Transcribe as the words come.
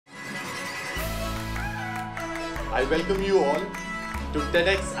I welcome you all to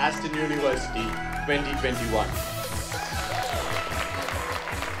TEDxAstonUniversity 2021.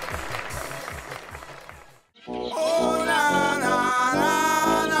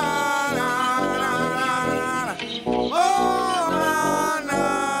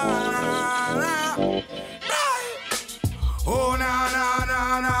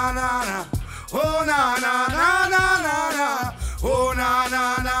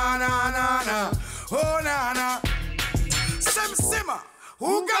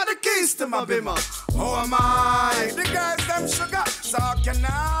 Who got the keys to my bimmer? Who am I? The girls them sugar. So can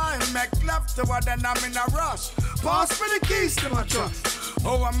I make love to her then I'm in a rush? Pass me the keys to my truck.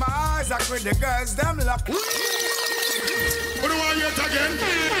 Who am I? Zachary the girls them luck. Who do I yet again?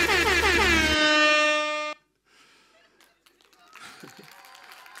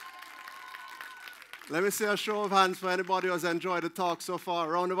 Let me see a show of hands for anybody who has enjoyed the talk so far. A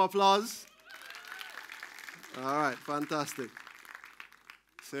round of applause. All right, fantastic.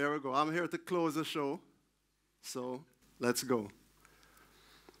 So here we go. I'm here to close the show. So let's go.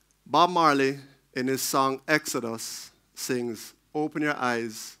 Bob Marley, in his song Exodus, sings, "Open your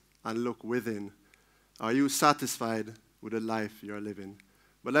eyes and look within. Are you satisfied with the life you're living?"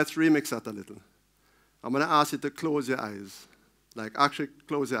 But let's remix that a little. I'm going to ask you to close your eyes. Like, actually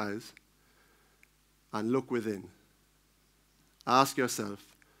close your eyes and look within. Ask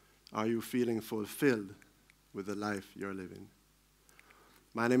yourself, are you feeling fulfilled with the life you're living?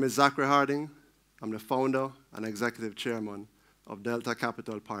 My name is Zachary Harding. I'm the founder and executive chairman of Delta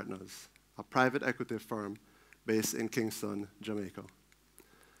Capital Partners, a private equity firm based in Kingston, Jamaica.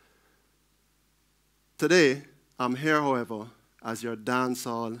 Today, I'm here, however, as your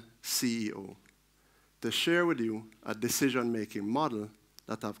dancehall CEO to share with you a decision-making model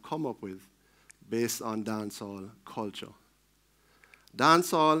that I've come up with based on dancehall culture.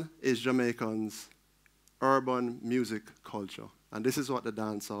 Dancehall is Jamaicans' urban music culture. And this is what the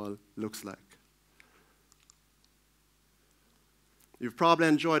dancehall looks like. You've probably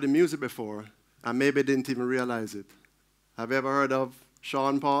enjoyed the music before and maybe didn't even realize it. Have you ever heard of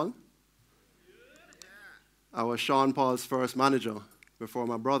Sean Paul? I was Sean Paul's first manager before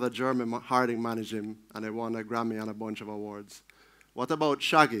my brother Jeremy Harding managed him and he won a Grammy and a bunch of awards. What about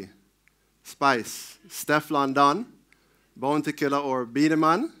Shaggy, Spice, Stefflon Don, Bounty Killer or Beanie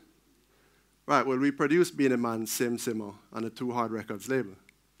Man? Right, well, we produced Beanie Man, Sim Simmer, on the Too Hard Records label.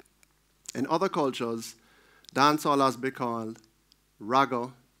 In other cultures, dancehall has been called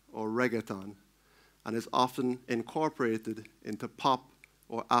ragga or reggaeton, and is often incorporated into pop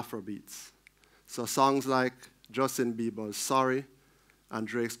or Afrobeats. So songs like Justin Bieber's Sorry and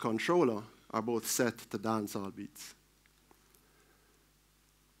Drake's Controller are both set to dancehall beats.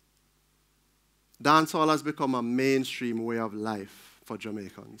 Dancehall has become a mainstream way of life for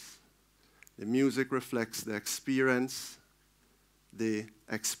Jamaicans. The music reflects the experience, the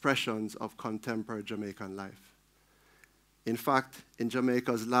expressions of contemporary Jamaican life. In fact, in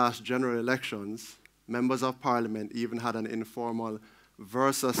Jamaica's last general elections, members of parliament even had an informal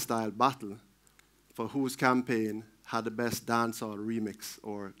Versa-style battle for whose campaign had the best dancehall remix,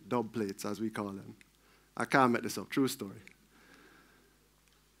 or dub plates as we call them. I can't make this up, true story.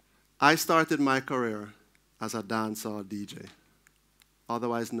 I started my career as a dancehall DJ,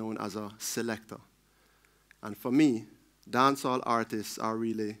 otherwise known as a selector. And for me, dancehall artists are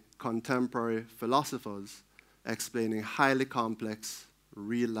really contemporary philosophers explaining highly complex,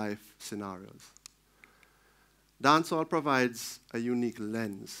 real-life scenarios. Dancehall provides a unique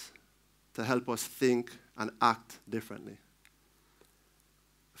lens to help us think and act differently.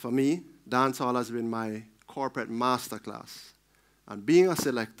 For me, dancehall has been my corporate masterclass, and being a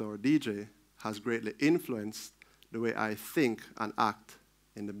selector or DJ has greatly influenced the way I think and act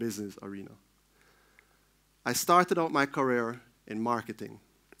in the business arena. I started out my career in marketing.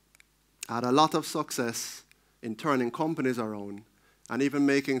 I had a lot of success in turning companies around and even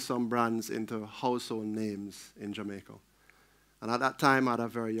making some brands into household names in Jamaica. And at that time, I had a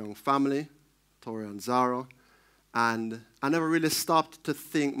very young family, Tori and Zara, and I never really stopped to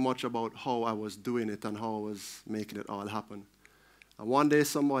think much about how I was doing it and how I was making it all happen. And one day,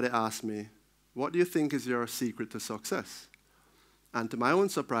 somebody asked me, "What do you think is your secret to success?" And to my own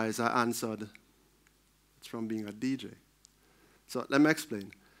surprise, I answered, "It's from being a DJ." So let me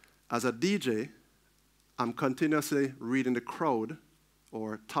explain. As a DJ, I'm continuously reading the crowd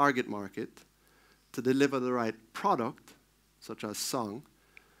or target market to deliver the right product, such as song,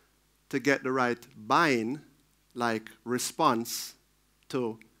 to get the right buying, like response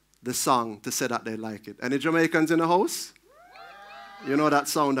to the song to say that they like it. Any Jamaicans in the house? You know that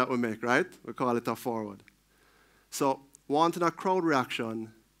sound that we make, right? We call it a forward. So wanting a crowd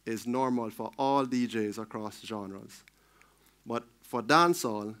reaction is normal for all DJs across genres. But for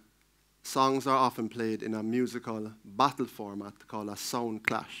dancehall, songs are often played in a musical battle format called a sound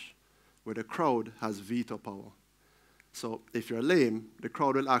clash, where the crowd has veto power. So if you're lame, the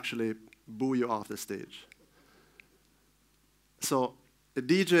crowd will actually boo you off the stage. So the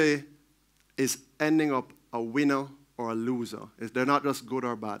DJ is ending up a winner or a loser. They're not just good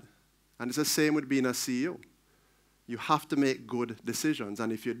or bad. And it's the same with being a CEO. You have to make good decisions,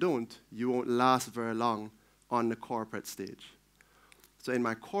 and if you don't, you won't last very long on the corporate stage. So in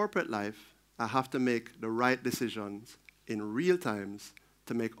my corporate life, I have to make the right decisions in real times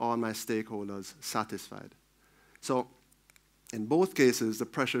to make all my stakeholders satisfied. So in both cases, the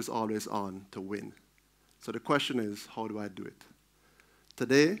pressure is always on to win. So the question is, how do I do it?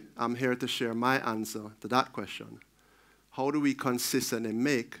 Today, I'm here to share my answer to that question. How do we consistently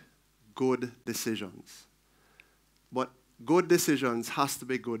make good decisions? But good decisions has to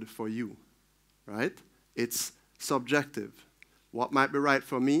be good for you, right? It's subjective. What might be right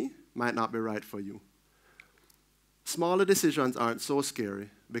for me might not be right for you. Smaller decisions aren't so scary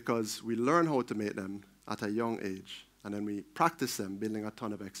because we learn how to make them at a young age, and then we practice them, building a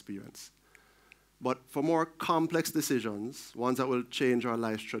ton of experience. But for more complex decisions, ones that will change our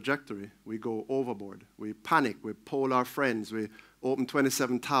life's trajectory, we go overboard. We panic, we poll our friends, we open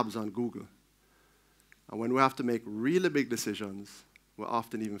 27 tabs on Google. And when we have to make really big decisions, we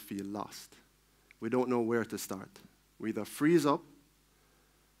often even feel lost. We don't know where to start. We either freeze up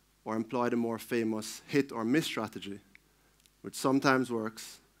or employ the more famous hit or miss strategy, which sometimes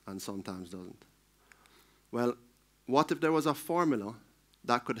works and sometimes doesn't. Well, what if there was a formula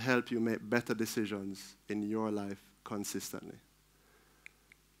that could help you make better decisions in your life consistently?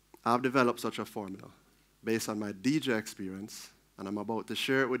 I've developed such a formula based on my DJ experience, and I'm about to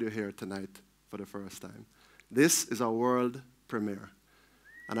share it with you here tonight for the first time. This is a world premiere,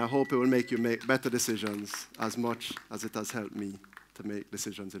 and I hope it will make you make better decisions as much as it has helped me to make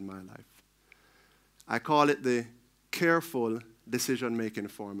decisions in my life. I call it the careful decision-making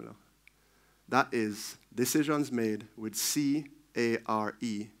formula. That is, decisions made with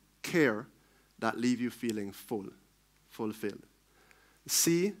C-A-R-E, care, that leave you feeling fulfilled.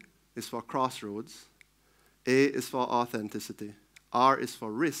 C is for crossroads, A is for authenticity, R is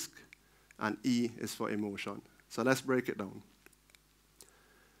for risk, and E is for emotion. So let's break it down. It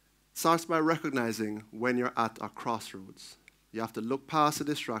starts by recognizing when you're at a crossroads. You have to look past the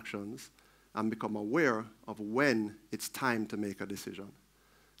distractions and become aware of when it's time to make a decision,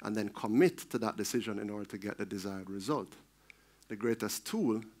 and then commit to that decision in order to get the desired result. The greatest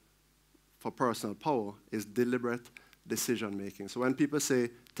tool for personal power is deliberate decision-making. So when people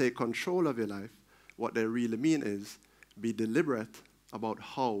say, take control of your life, what they really mean is, be deliberate about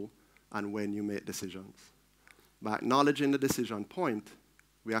how and when you make decisions. By acknowledging the decision point,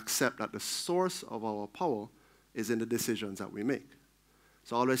 we accept that the source of our power is in the decisions that we make.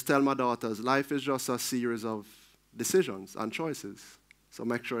 So I always tell my daughters, life is just a series of decisions and choices. So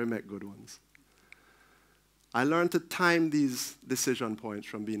make sure you make good ones. I learned to time these decision points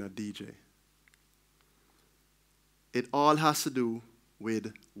from being a DJ. It all has to do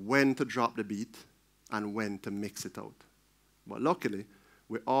with when to drop the beat and when to mix it out. But luckily,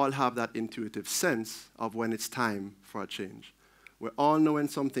 we all have that intuitive sense of when it's time for a change. We all know when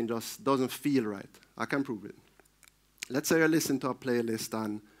something just doesn't feel right. I can prove it. Let's say you're listening to a playlist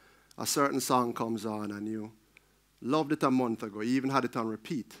and a certain song comes on and you loved it a month ago, you even had it on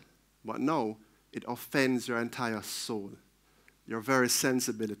repeat, but now it offends your entire soul, your very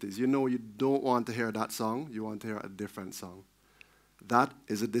sensibilities. You know you don't want to hear that song, you want to hear a different song. That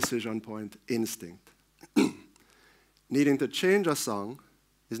is a decision point instinct. Needing to change a song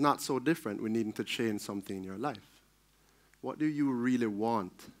is not so different with needing to change something in your life. What do you really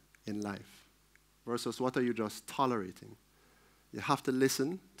want in life versus what are you just tolerating? You have to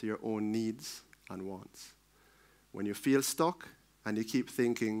listen to your own needs and wants. When you feel stuck and you keep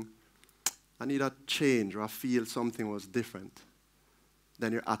thinking, I need a change or I feel something was different,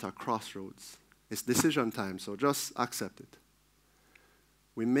 then you're at a crossroads. It's decision time, so just accept it.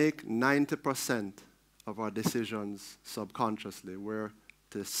 We make 90% of our decisions subconsciously. Where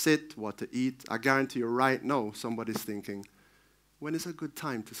to sit, what to eat. I guarantee you right now, somebody's thinking, when is a good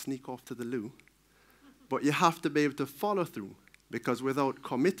time to sneak off to the loo? But you have to be able to follow through, because without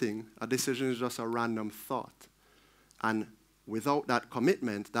committing, a decision is just a random thought. And without that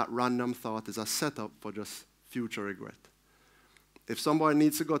commitment, that random thought is a setup for just future regret. If somebody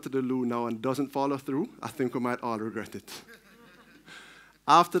needs to go to the loo now and doesn't follow through, I think we might all regret it.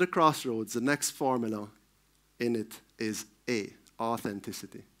 After the crossroads, the next formula in it is A,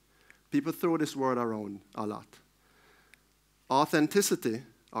 authenticity. People throw this word around a lot. Authenticity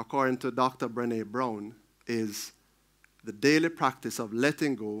according to Dr. Brené Brown, is the daily practice of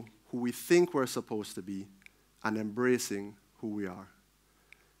letting go who we think we're supposed to be and embracing who we are.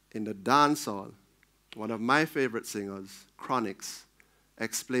 In the dancehall, one of my favorite singers, Chronix,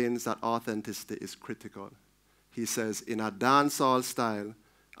 explains that authenticity is critical. He says, in a dancehall style,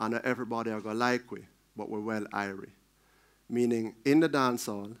 I know everybody are going to like we, but we're well irie. Meaning, in the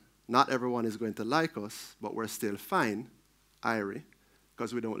dancehall, not everyone is going to like us, but we're still fine, irie,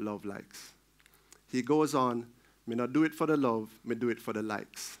 because we don't love likes. He goes on, me not do it for the love, me do it for the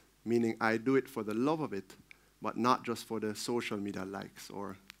likes. Meaning, I do it for the love of it, but not just for the social media likes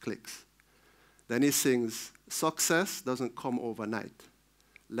or clicks. Then he sings, success doesn't come overnight.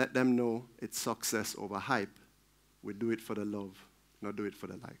 Let them know it's success over hype. We do it for the love, not do it for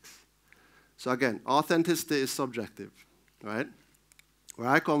the likes. So again, authenticity is subjective, right? Where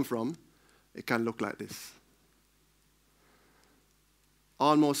I come from, it can look like this.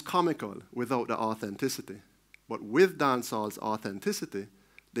 Almost comical without the authenticity. But with dancehall's authenticity,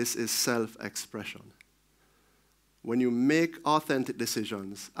 this is self-expression. When you make authentic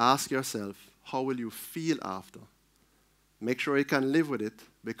decisions, ask yourself, how will you feel after? Make sure you can live with it,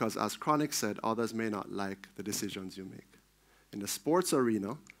 because as Chronix said, others may not like the decisions you make. In the sports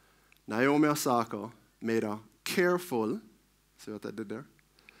arena, Naomi Osaka made a careful, see what I did there?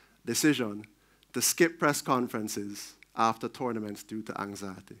 Decision to skip press conferences after tournaments due to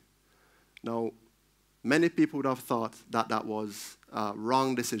anxiety. Now, many people would have thought that that was a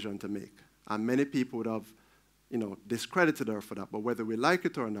wrong decision to make. And many people would have, discredited her for that. But whether we like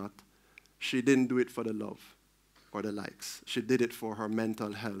it or not, she didn't do it for the love or the likes. She did it for her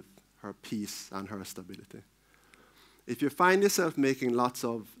mental health, her peace, and her stability. If you find yourself making lots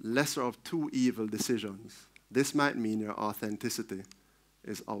of lesser of two evil decisions, this might mean your authenticity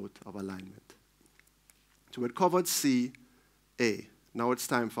is out of alignment. So we covered C, A. Now it's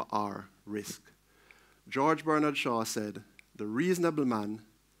time for R, risk. George Bernard Shaw said, the reasonable man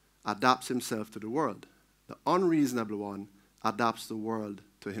adapts himself to the world. The unreasonable one adapts the world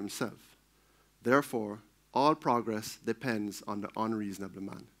to himself. Therefore, all progress depends on the unreasonable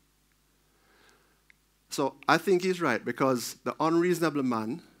man. So I think he's right, because the unreasonable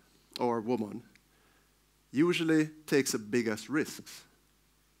man or woman usually takes the biggest risks.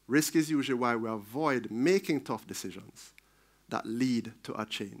 Risk is usually why we avoid making tough decisions that lead to a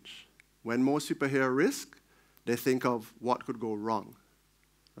change. When most people hear risk, they think of what could go wrong,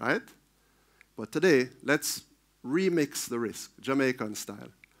 right? But today, let's remix the risk, Jamaican style,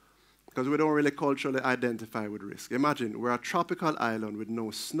 because we don't really culturally identify with risk. Imagine we're a tropical island with no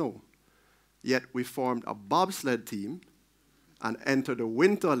snow, yet we formed a bobsled team and entered the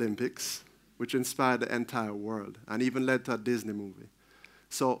Winter Olympics, which inspired the entire world and even led to a Disney movie.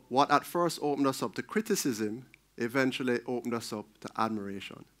 So what at first opened us up to criticism eventually opened us up to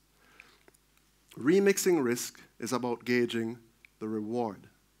admiration. Remixing risk is about gauging the reward.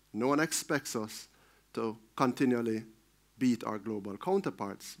 No one expects us to continually beat our global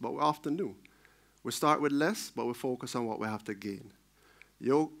counterparts, but we often do. We start with less, but we focus on what we have to gain.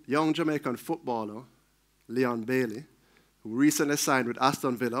 Young Jamaican footballer, Leon Bailey, who recently signed with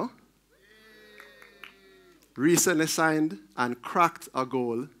Aston Villa, recently signed and cracked a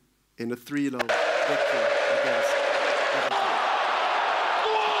goal in the 3-0 victory against Everton.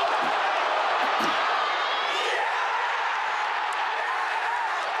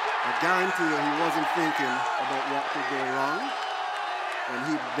 I guarantee you he wasn't thinking about what could go wrong when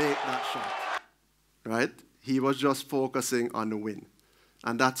he baked that shot, right? He was just focusing on the win.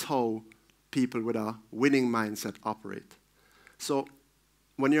 And that's how people with a winning mindset operate. So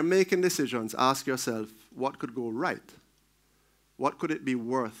when you're making decisions, ask yourself, what could go right? What could it be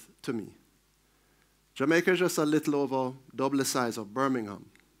worth to me? Jamaica is just a little over double the size of Birmingham,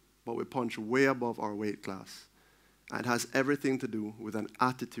 but we punch way above our weight class. And it has everything to do with an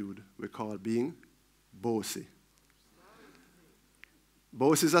attitude we call being bossy.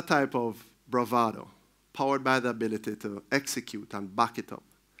 Bossy is a type of bravado, powered by the ability to execute and back it up.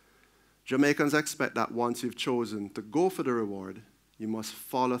 Jamaicans expect that once you've chosen to go for the reward, you must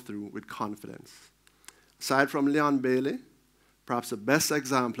follow through with confidence. Aside from Leon Bailey, perhaps the best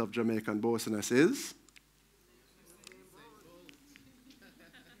example of Jamaican bossiness is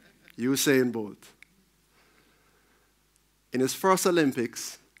Usain Bolt. In his first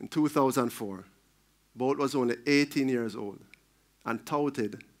Olympics in 2004, Bolt was only 18 years old and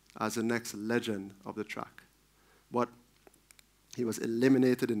touted as the next legend of the track. But he was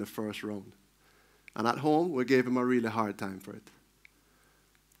eliminated in the first round. And at home, we gave him a really hard time for it.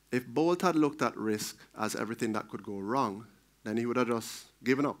 If Bolt had looked at risk as everything that could go wrong, then he would have just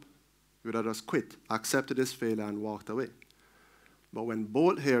given up. He would have just quit, accepted his failure, and walked away. But when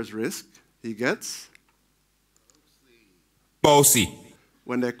Bolt hears risk, he gets bossy.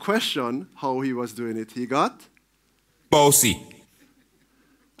 When they question how he was doing it, he got bossy.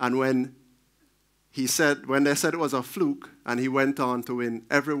 And when they said it was a fluke, and he went on to win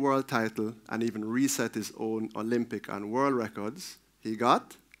every world title and even reset his own Olympic and world records, he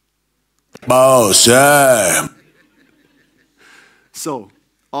got bullshit. So,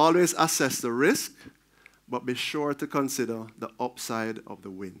 always assess the risk, but be sure to consider the upside of the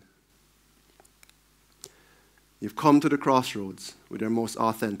win. You've come to the crossroads with your most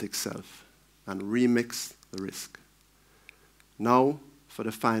authentic self and remix the risk. Now, for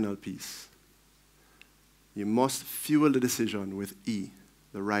the final piece. You must fuel the decision with E,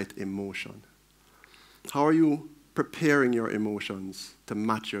 the right emotion. How are you preparing your emotions to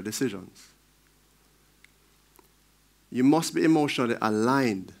match your decisions? You must be emotionally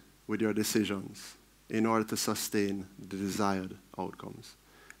aligned with your decisions in order to sustain the desired outcomes.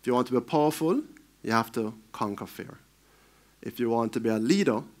 If you want to be powerful, you have to conquer fear. If you want to be a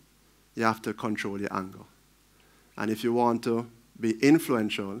leader, you have to control your anger. And if you want to be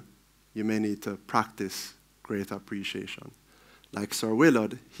influential, you may need to practice great appreciation. Like Sir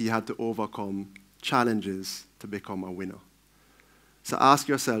Willard, he had to overcome challenges to become a winner. So ask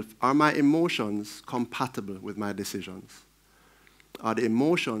yourself, are my emotions compatible with my decisions? Are the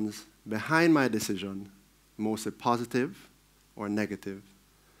emotions behind my decision mostly positive or negative?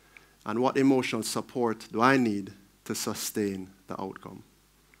 And what emotional support do I need to sustain the outcome?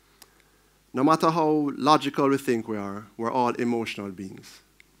 No matter how logical we think we are, we're all emotional beings.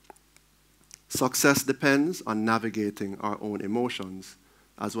 Success depends on navigating our own emotions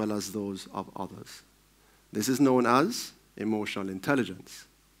as well as those of others. This is known as emotional intelligence.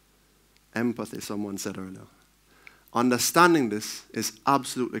 Empathy, someone said earlier. Understanding this is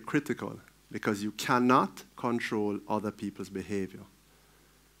absolutely critical because you cannot control other people's behavior,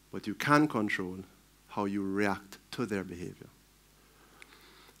 but you can control how you react to their behavior.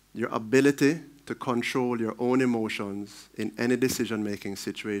 Your ability to control your own emotions in any decision-making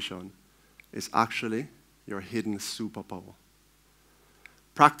situation is actually your hidden superpower.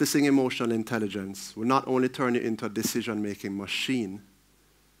 Practicing emotional intelligence will not only turn you into a decision-making machine,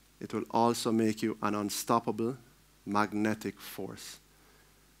 it will also make you an unstoppable magnetic force,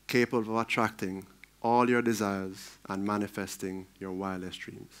 capable of attracting all your desires and manifesting your wildest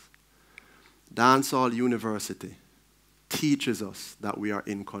dreams. Dancehall University teaches us that we are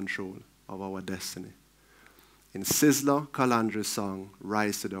in control of our destiny. In Sizzla Kalandri's song,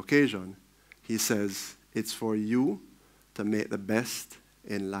 Rise to the Occasion, he says, it's for you to make the best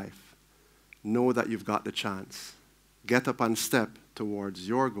in life. Know that you've got the chance. Get up and step towards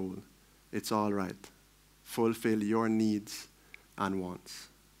your goal. It's all right. Fulfill your needs and wants.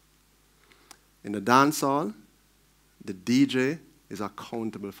 In the dancehall, the DJ is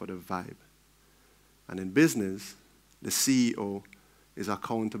accountable for the vibe. And in business, the CEO is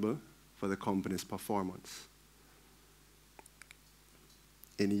accountable for the company's performance.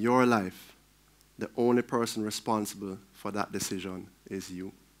 In your life, the only person responsible for that decision is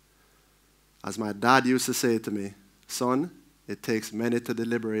you. As my dad used to say to me, son, it takes many to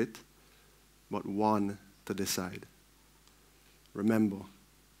deliberate, but one to decide. Remember,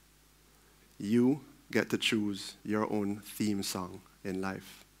 you get to choose your own theme song in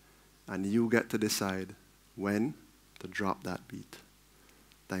life, and you get to decide when to drop that beat.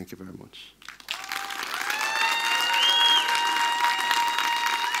 Thank you very much.